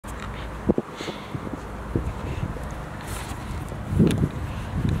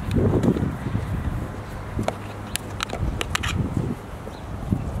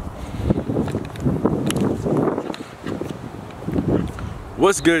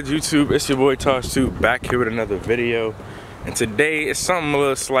What's good, YouTube? It's your boy Tosh2 back here with another video, and today it's something a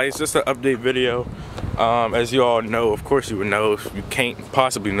little slight, just an update video. As you all know, of course you would know. If you can't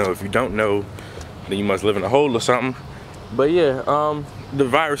possibly know, if you don't know, then you must live in a hole or something. But yeah, the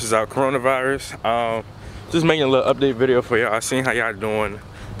virus is out, coronavirus. Just making a little update video for y'all, seeing how y'all doing,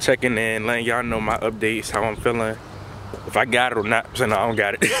 checking in, letting y'all know my updates, how I'm feeling, if I got it or not. So no, I don't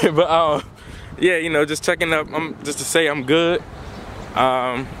got it. But yeah, you know, just checking up. Just to say I'm good.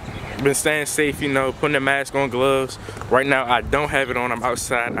 Been staying safe, you know, putting a mask on, gloves. Right now I don't have it on, I'm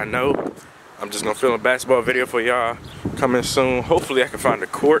outside, I know. I'm just gonna film a basketball video for y'all coming soon. Hopefully I can find a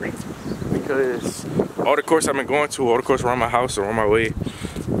court, because all the courts I've been going to, all the courts around my house or on my way,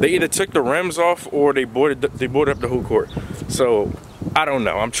 they either took the rims off or they boarded up the whole court. So I don't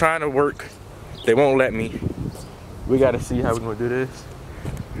know, I'm trying to work, they won't let me. We gotta see how we're gonna do this.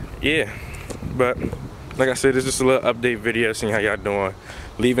 Yeah, but like I said, it's just a little update video, seeing how y'all doing.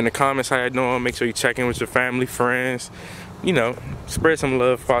 Leave in the comments how y'all doing. Make sure you check in with your family, friends. You know, spread some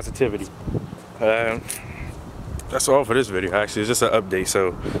love, positivity. That's all for this video, actually. It's just an update.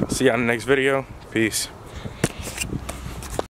 So, see y'all in the next video. Peace.